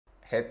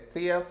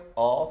HCF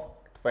of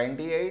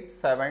 28,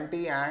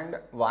 70 and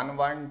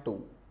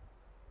 112.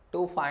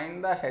 To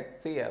find the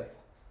HCF,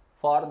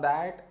 for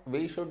that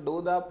we should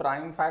do the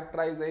prime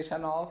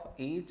factorization of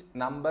each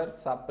number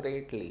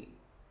separately.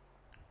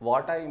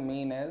 What I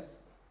mean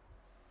is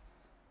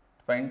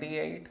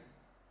 28,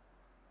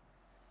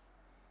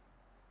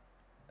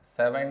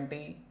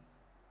 70,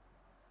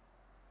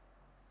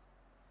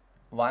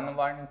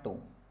 112.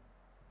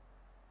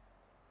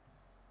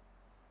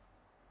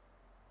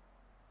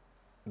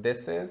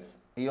 This is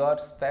your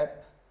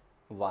step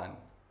 1.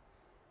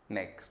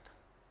 Next,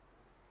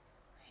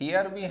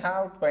 here we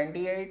have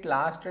 28,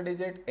 last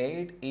digit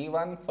 8,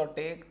 even, so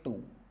take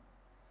 2.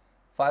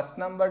 First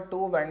number 2,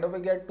 when do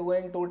we get 2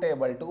 in 2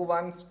 table? 2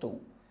 ones 2.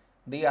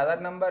 The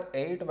other number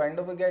 8, when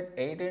do we get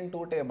 8 in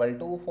 2 table?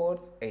 2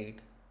 fours 8.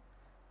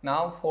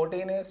 Now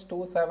 14 is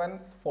 2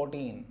 sevens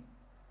 14.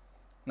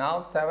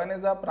 Now 7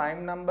 is a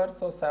prime number,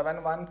 so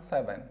 7 1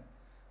 7.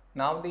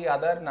 Now the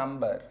other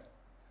number,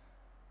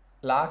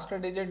 last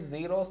digit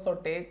 0, so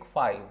take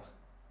 5.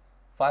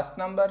 First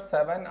number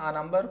 7, a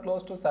number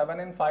close to 7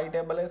 in 5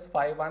 table is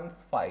 5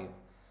 ones 5.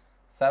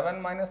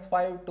 7 minus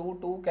 5, 2,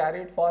 2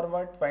 carried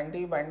forward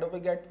 20. When do we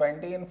get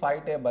 20 in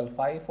 5 table?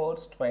 5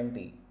 fours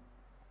 20.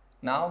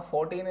 Now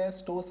 14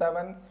 is 2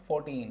 sevens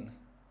 14.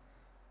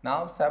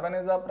 Now 7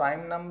 is a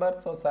prime number,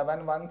 so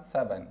 7 1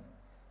 7.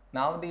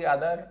 Now the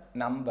other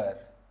number,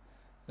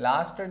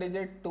 last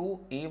digit 2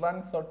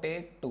 even, so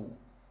take 2.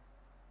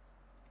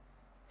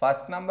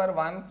 First number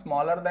 1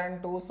 smaller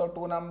than 2, so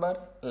 2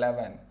 numbers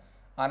 11.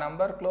 A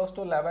number close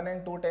to 11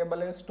 in 2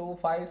 table is 2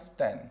 5s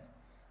 10.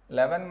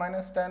 11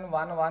 minus 10,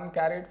 1 1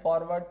 carried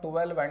forward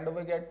 12. When do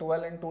we get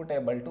 12 in 2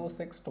 table? 2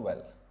 6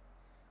 12.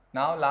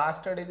 Now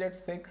last digit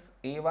 6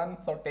 even,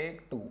 so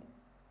take 2.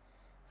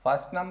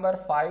 First number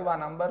 5, a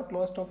number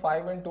close to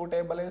 5 in 2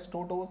 table is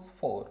 2 2s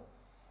 4.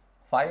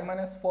 5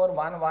 minus 4,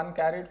 1 1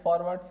 carried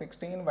forward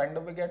 16. When do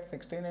we get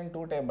 16 in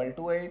 2 table?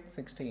 2 8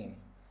 16.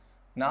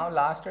 Now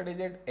last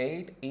digit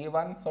 8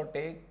 even, so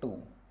take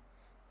 2.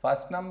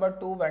 First number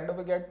 2, when do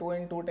we get 2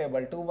 in 2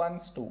 table? 2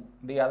 ones 2.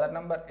 The other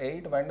number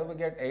 8, when do we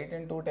get 8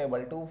 in 2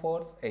 table? 2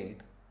 fours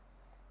 8.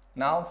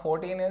 Now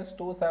 14 is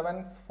 2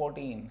 sevens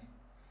 14.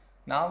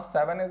 Now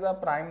 7 is a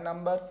prime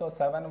number, so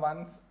 7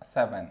 ones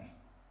 7.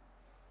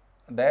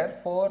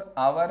 Therefore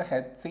our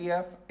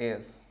HCF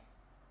is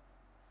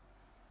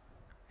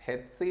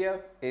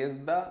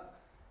the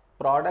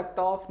product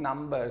of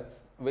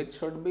numbers which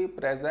should be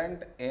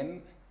present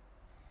in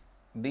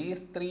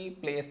these 3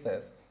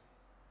 places,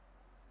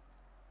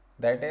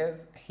 that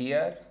is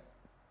here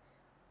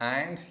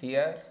and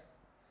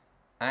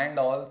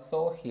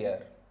also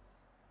here.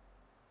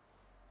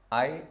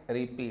 I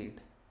repeat,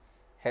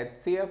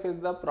 HCF is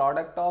the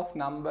product of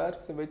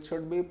numbers which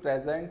should be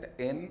present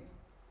in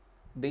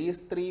these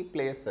 3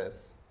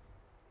 places.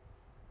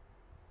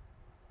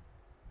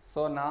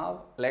 So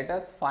now let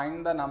us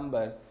find the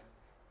numbers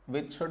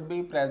which should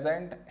be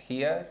present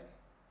here,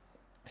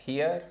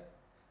 here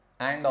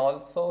and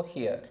also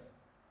here.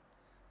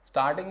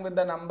 Starting with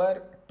the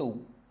number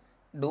 2.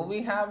 Do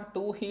we have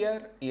 2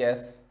 here?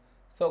 Yes.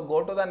 So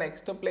go to the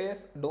next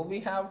place. Do we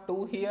have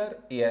 2 here?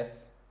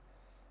 Yes.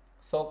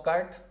 So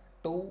cut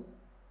 2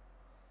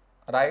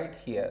 right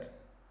here.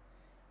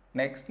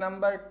 Next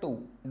number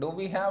 2. Do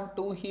we have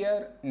 2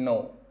 here?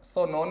 No.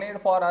 So no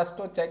need for us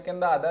to check in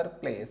the other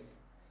place.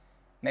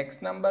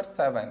 Next number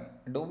 7.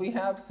 Do we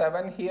have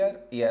 7 here?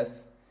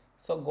 Yes.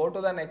 So go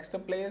to the next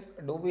place.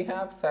 Do we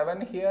have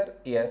 7 here?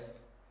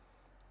 Yes.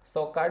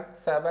 So cut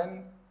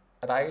 7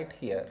 right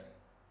here.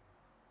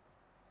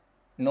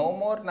 No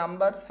more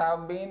numbers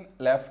have been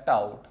left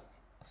out.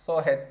 So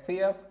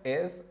HCF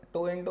is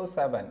 2 into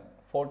 7,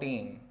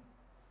 14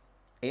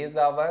 is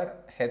our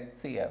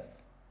HCF.